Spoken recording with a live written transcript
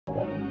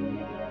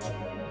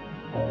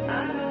Hey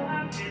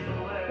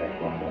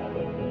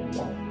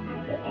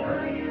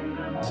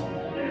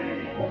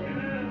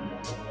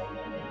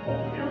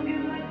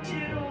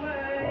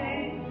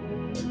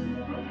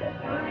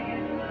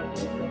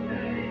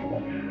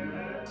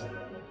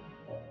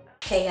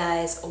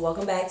guys,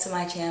 welcome back to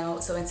my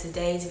channel. So in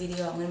today's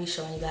video, I'm going to be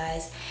showing you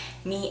guys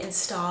me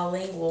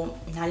installing, well,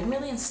 not even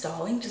really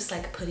installing, just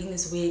like putting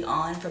this wig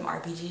on from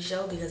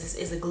RpgShow, because this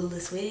is a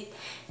glueless wig.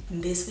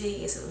 And this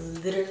wig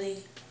is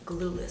literally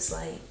glueless.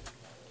 Like,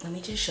 let me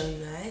just show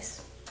you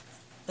guys.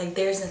 Like,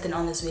 there's nothing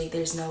on this wig.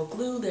 There's no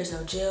glue, there's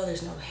no gel,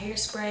 there's no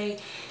hairspray.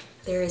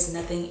 There is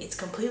nothing. It's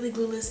completely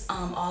glueless.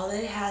 All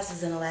that it has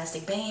is an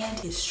elastic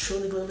band. It's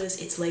truly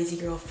glueless. It's lazy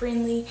girl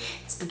friendly.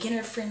 It's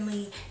beginner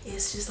friendly.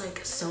 It's just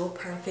like so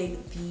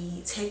perfect.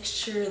 The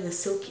texture, the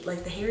silky,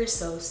 like the hair is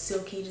so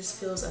silky, just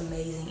feels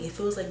amazing. It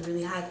feels like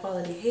really high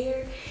quality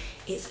hair.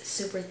 It's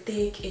super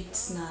thick.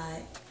 It's not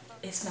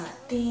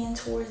thin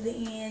towards the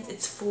ends.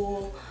 It's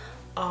full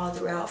all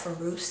throughout from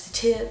roots to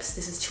tips.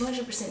 This is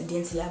 200%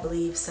 density, I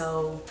believe.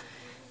 So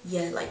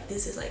yeah, like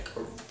this is like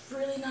a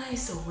really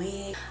nice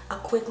wig. A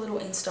quick little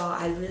install.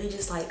 I really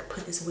just like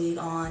put this wig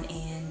on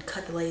and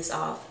cut the lace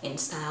off and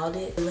styled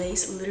it. The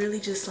lace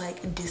literally just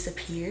like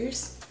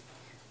disappears.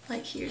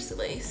 Like, here's the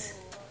lace.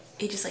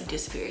 It just like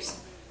disappears.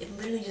 It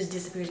literally just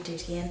disappears into your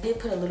skin. I did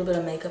put a little bit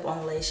of makeup on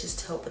the lace just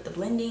to help with the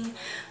blending,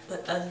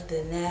 but other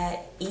than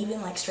that,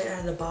 even like straight out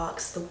of the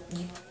box,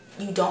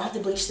 you don't have to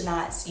bleach the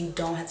knots, you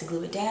don't have to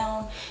glue it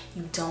down,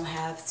 you don't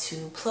have to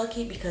pluck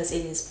it because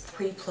it is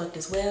pre-plucked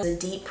as well. The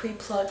deep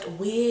pre-plucked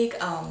wig,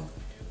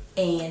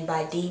 and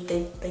by deep,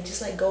 they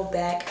just like go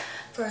back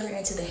further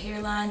into the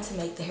hairline to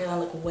make the hairline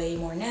look way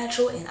more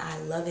natural, and I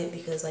love it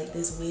because like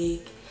this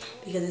wig,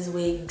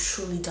 you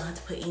truly don't have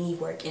to put any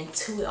work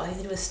into it. All you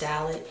have to do is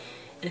style it.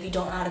 And if you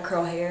don't know how to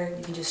curl hair,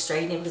 you can just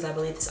straighten it, because I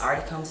believe this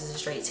already comes as a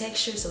straight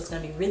texture, so it's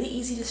going to be really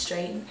easy to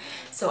straighten.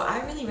 So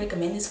I really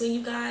recommend this wig,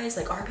 you guys.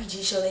 Like,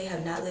 RpgShow, they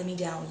have not let me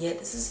down yet.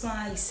 This is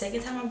my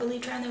second time, I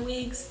believe, trying their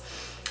wigs.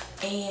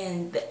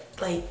 And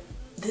like,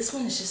 this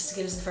one is just as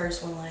good as the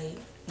first one.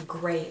 Like,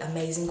 great,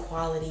 amazing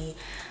quality.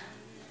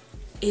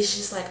 It's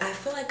just like, I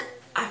feel like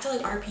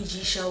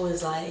RpgShow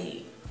is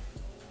like,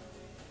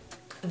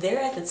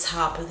 they're at the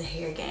top of the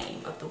hair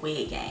game, of the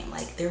wig game.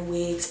 Like, their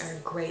wigs are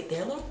great.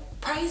 They're a little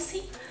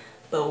pricey,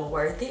 but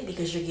worth it,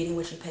 because you're getting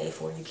what you pay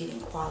for. You're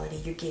getting quality.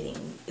 You're getting,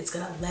 it's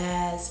gonna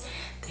last.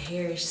 The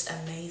hair is just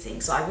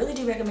amazing. So I really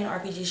do recommend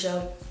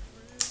RpgShow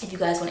if you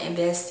guys want to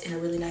invest in a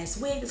really nice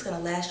wig that's gonna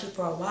last you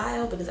for a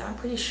while, because I'm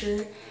pretty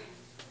sure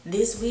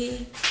this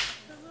wig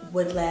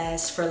would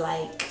last for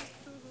like,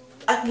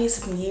 I can get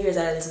some years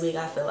out of this wig,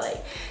 I feel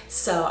like.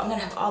 So I'm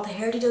gonna have all the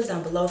hair details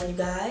down below for you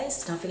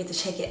guys. Don't forget to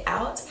check it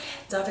out.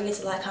 Don't forget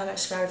to like, comment,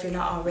 subscribe if you're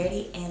not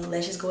already, and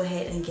let's just go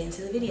ahead and get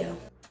into the video.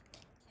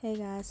 Hey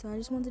guys, so I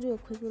just wanted to do a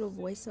quick little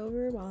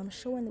voiceover while I'm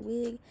showing the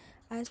wig.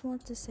 I just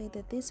want to say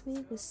that this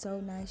wig was so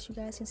nice. You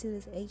guys can see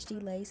this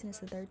HD lace, and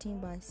it's a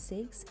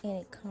 13x6,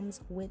 and it comes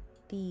with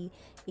the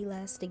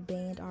elastic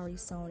band already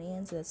sewn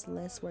in, so that's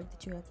less work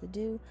that you have to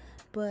do.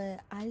 But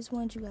I just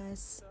want you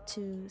guys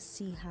to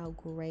see how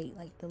great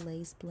like the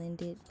lace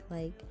blended.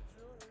 Like,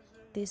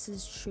 this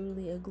is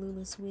truly a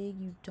glueless wig.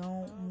 You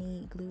don't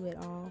need glue at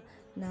all,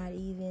 not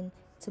even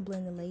to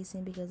blend the lace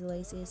in, because the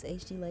lace is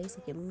HD lace.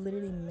 Like, it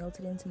literally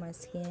melted into my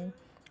skin.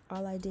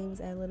 All I did was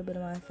add a little bit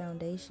of my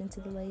foundation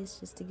to the lace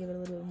just to give it a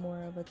little bit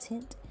more of a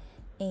tint,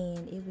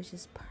 and it was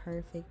just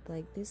perfect.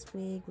 Like, this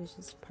wig was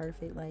just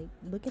perfect. Like,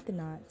 look at the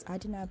knots. I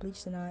did not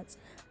bleach the knots.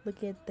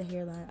 Look at the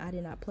hairline. I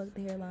did not pluck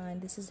the hairline.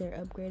 This is their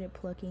upgraded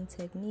plucking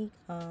technique.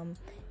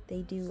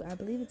 They do, I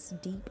believe it's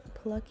deep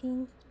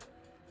plucking,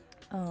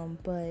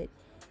 but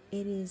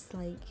it is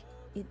like,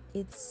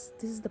 this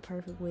is the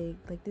perfect wig.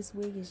 Like, this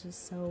wig is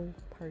just so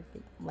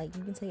perfect. Like,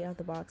 you can take it out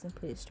the box and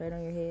put it straight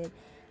on your head.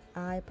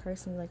 I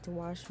personally like to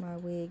wash my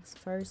wigs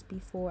first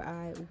before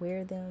I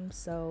wear them,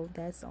 so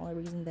that's the only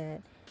reason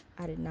that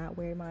I did not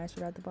wear mine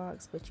straight out the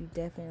box, but you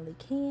definitely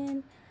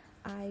can.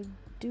 I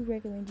do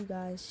recommend you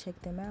guys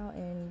check them out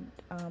and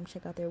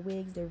check out their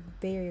wigs. They're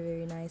very,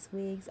 very nice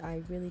wigs.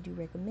 I really do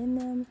recommend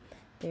them.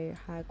 They're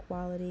high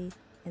quality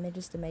and they're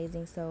just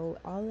amazing. So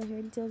all the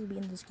hair details will be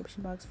in the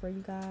description box for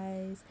you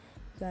guys.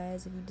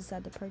 If you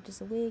decide to purchase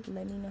a wig,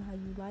 let me know how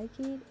you like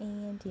it,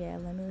 and yeah,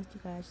 let me let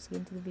you guys just get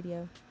into the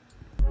video.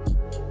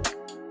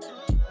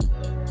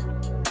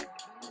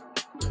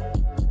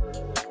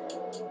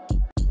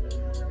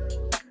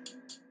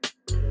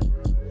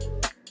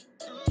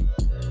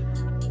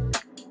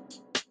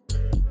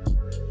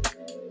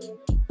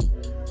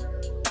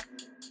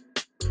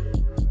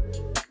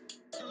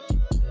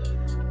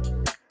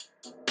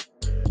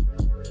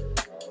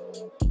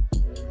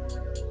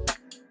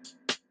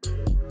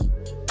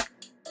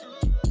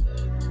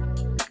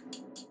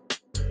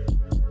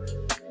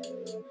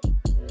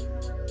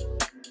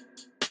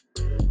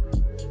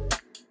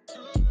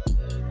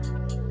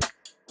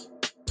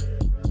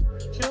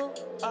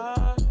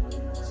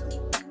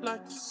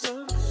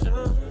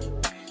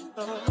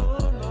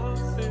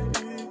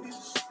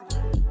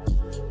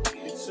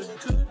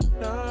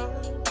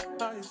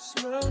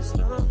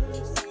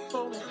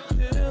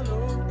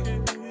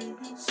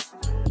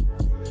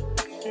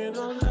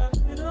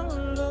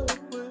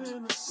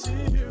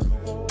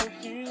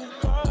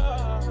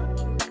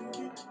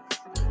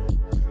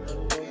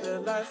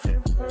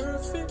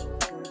 imperfect,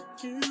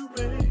 but you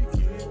make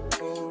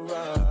it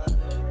alright.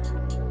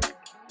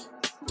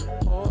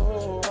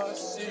 Oh, I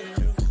see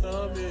you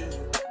coming.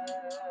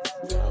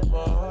 Got my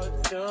heart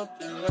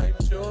jumping like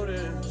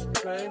Jordan's.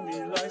 Play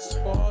me like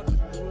Spartan,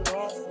 do it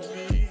all for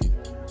me.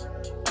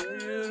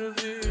 Give you the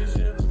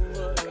vision of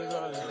what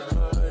I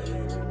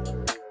like.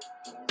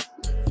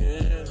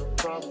 And I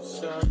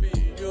promise I'll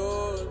be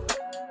yours.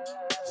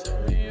 Tell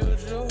me your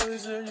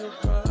joys and your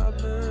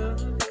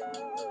problems.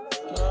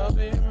 I'll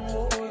be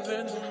more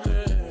than a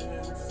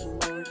man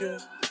for you.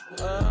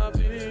 I'll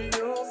be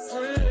your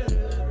friend.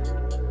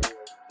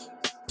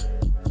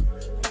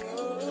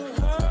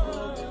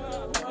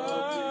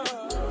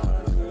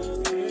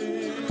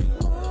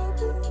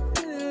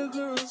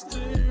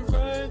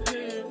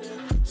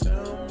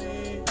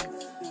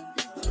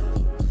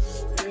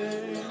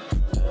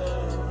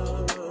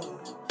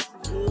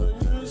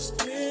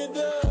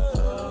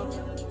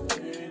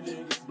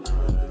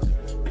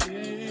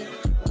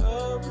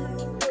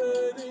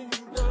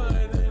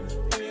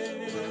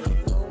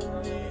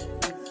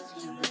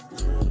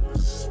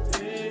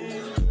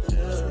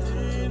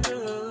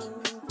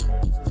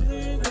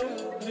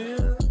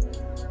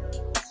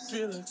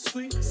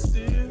 Sweet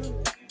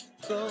silk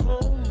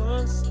on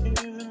my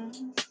skin.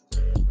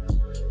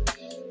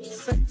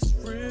 Face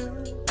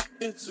real,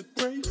 it's a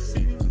great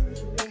feeling.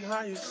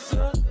 How you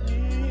suck me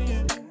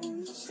in.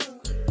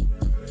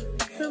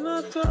 And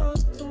I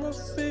toss to my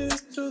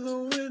face to the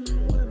wind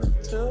when I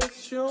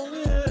touch your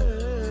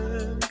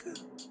hand.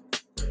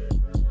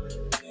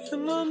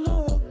 And I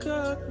know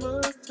God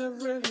must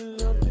have really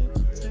loved me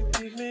to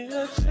give me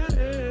a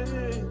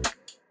chance.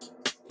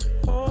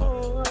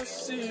 Oh, I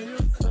see you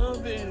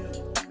coming.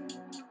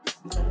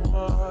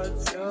 My heart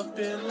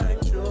jumping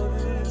like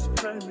Jordan's.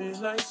 Play me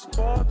like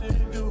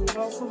Spartan, do it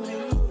all for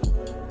me.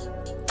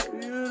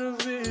 You the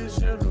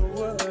vision of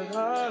what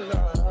I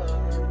like.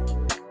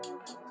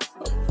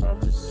 I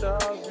promise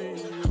I'll be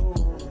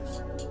yours.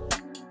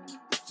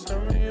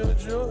 Tell me your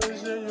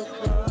joys and your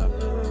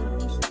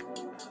problems.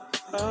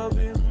 I'll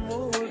be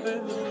more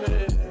than a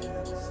man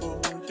for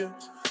you.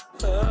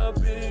 I'll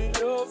be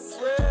your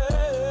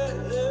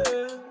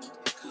friend.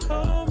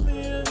 Call me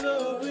and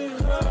I'll be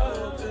riding.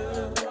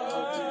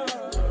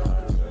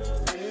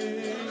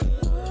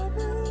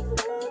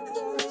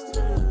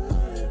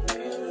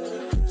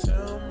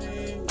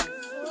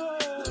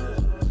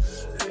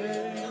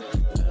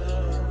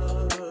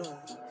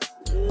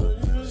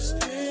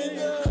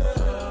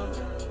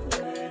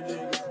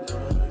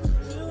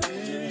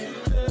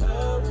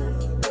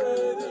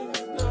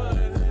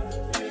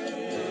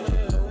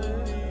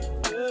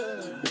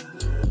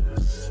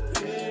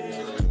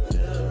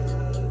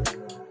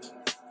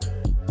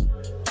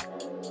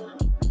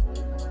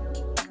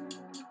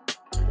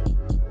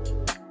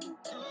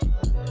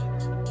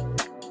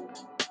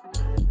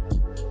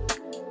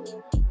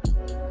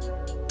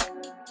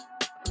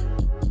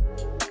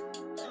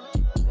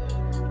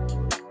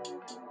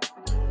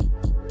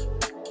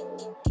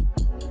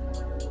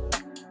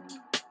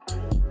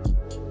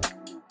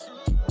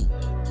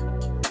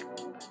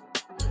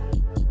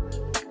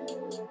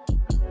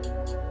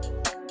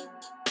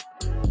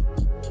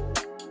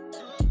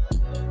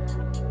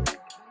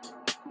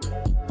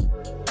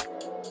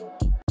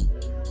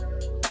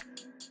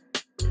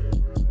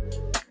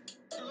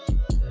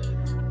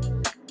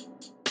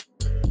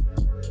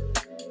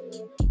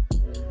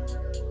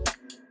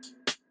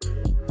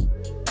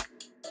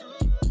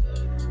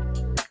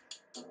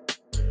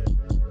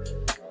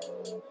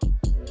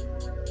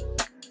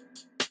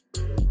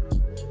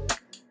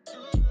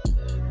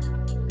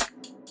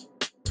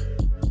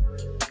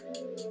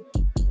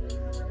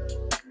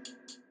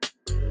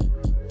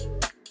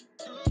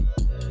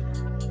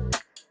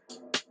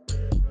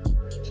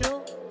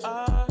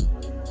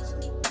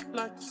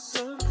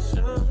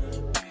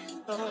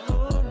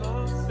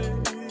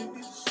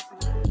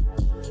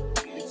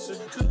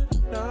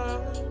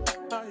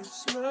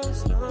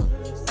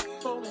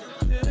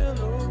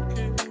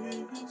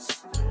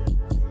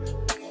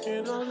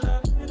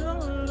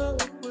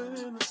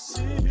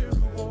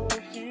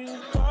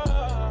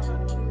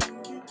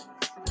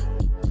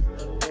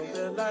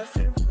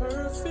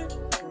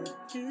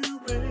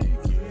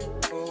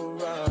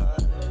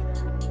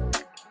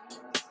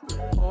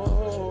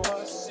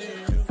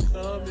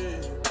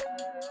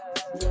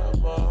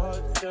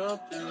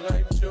 Jumping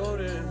like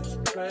Jordan's,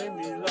 play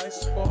me like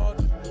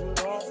Spartan, do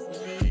it all for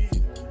me.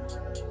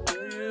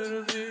 Give you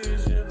the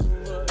vision of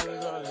what I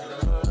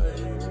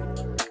like.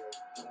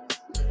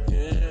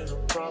 And I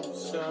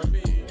promise I'll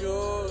be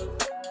yours.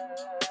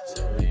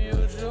 Tell me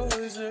your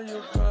joys and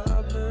your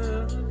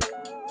problems.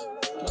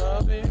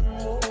 I'll be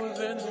more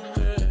than a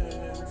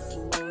man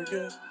for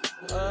you.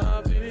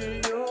 I'll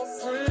be your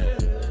friend.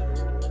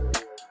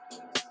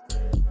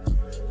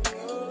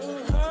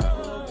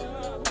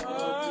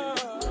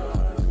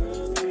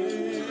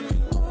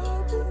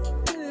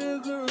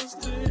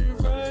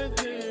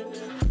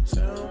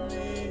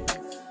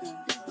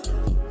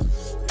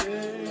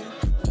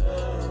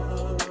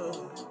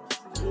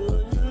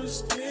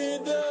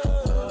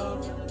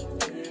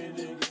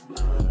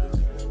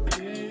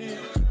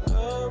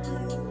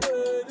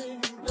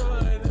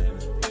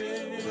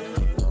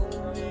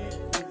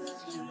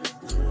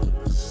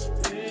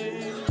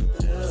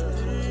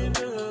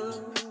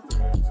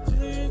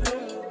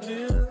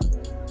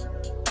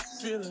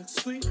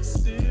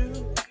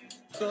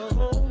 sugar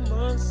on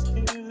my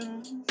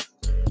skin.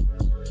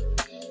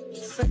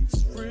 Your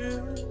face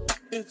real,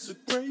 it's a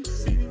great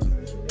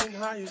feeling.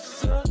 How you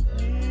suck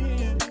me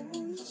in.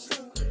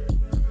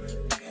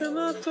 And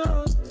I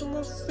toss to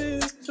my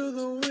fist to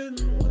the wind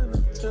when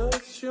I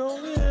touch your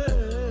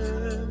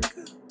hand.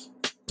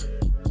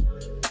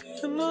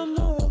 And I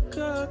know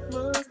God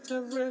must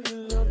have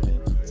really loved me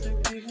to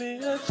give me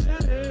a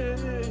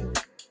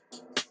chance.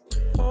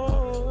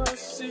 Oh, I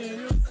see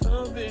you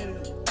coming.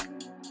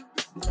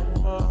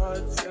 My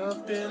heart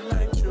jumping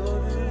like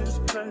Jordan's,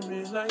 play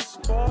me like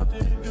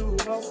Spartan, do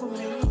it all for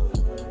me.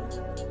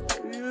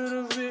 You're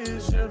the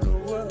vision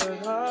of what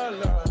I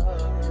like.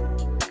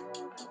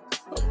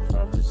 I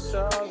promise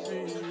I'll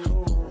be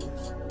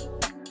yours.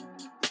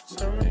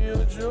 Tell me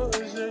your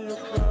joys and your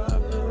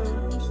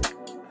problems.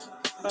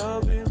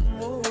 I'll be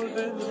more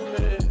than a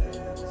man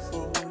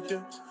for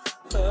you.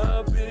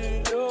 I'll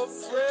be your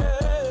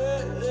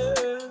friend.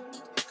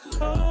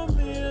 Call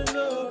me and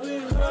I'll be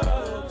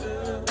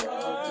riding.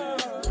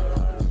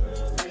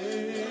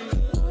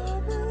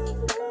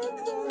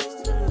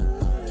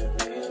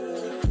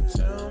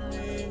 Tell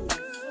me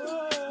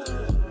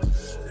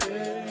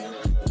stay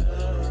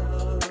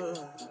down.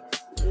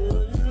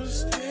 Will you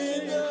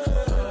stay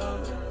down?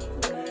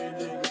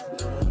 Waiting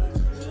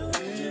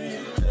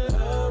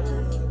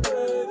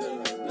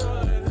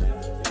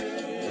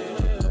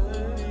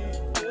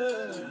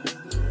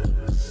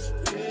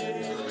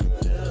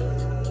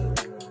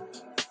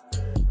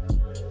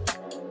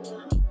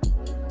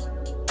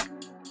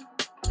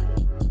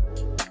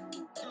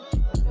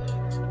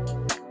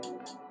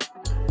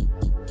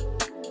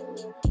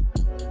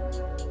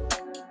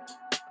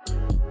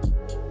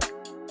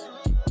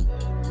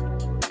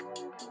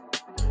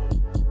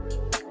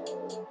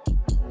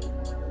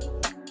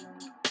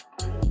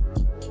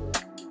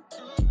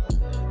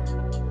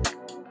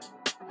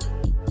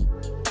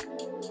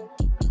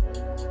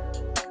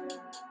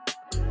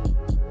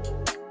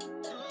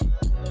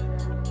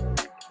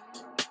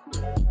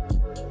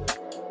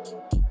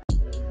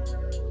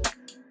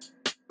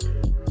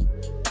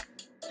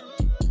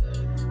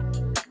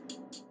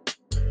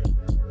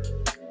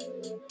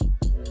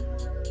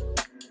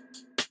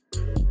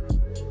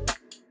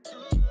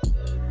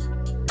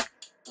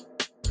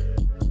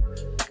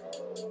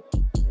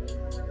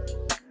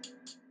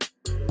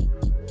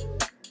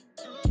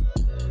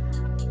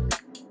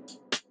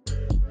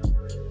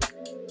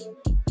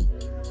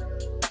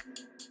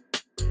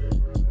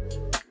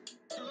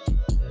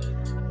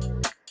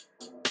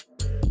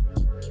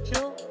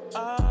your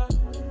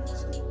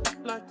eyes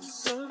like the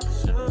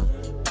sunshine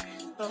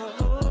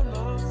on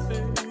my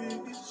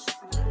face.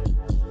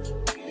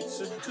 It's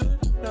a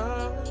good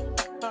night,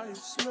 how you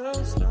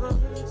smells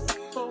nice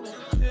on the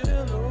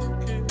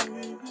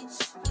pillowcase.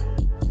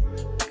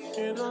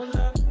 And I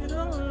light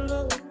all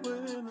up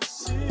when I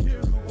see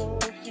you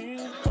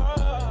walking by.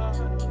 I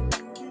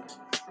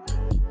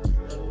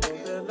know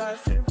that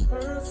life ain't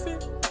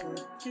perfect,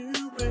 but you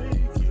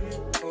make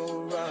it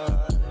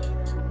alright.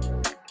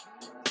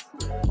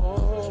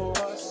 Oh,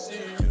 I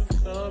see you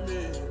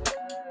coming.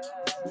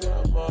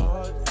 Got my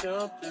heart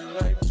jumping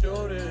like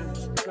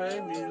Jordan's, play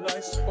me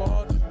like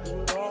Spartan, do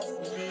it all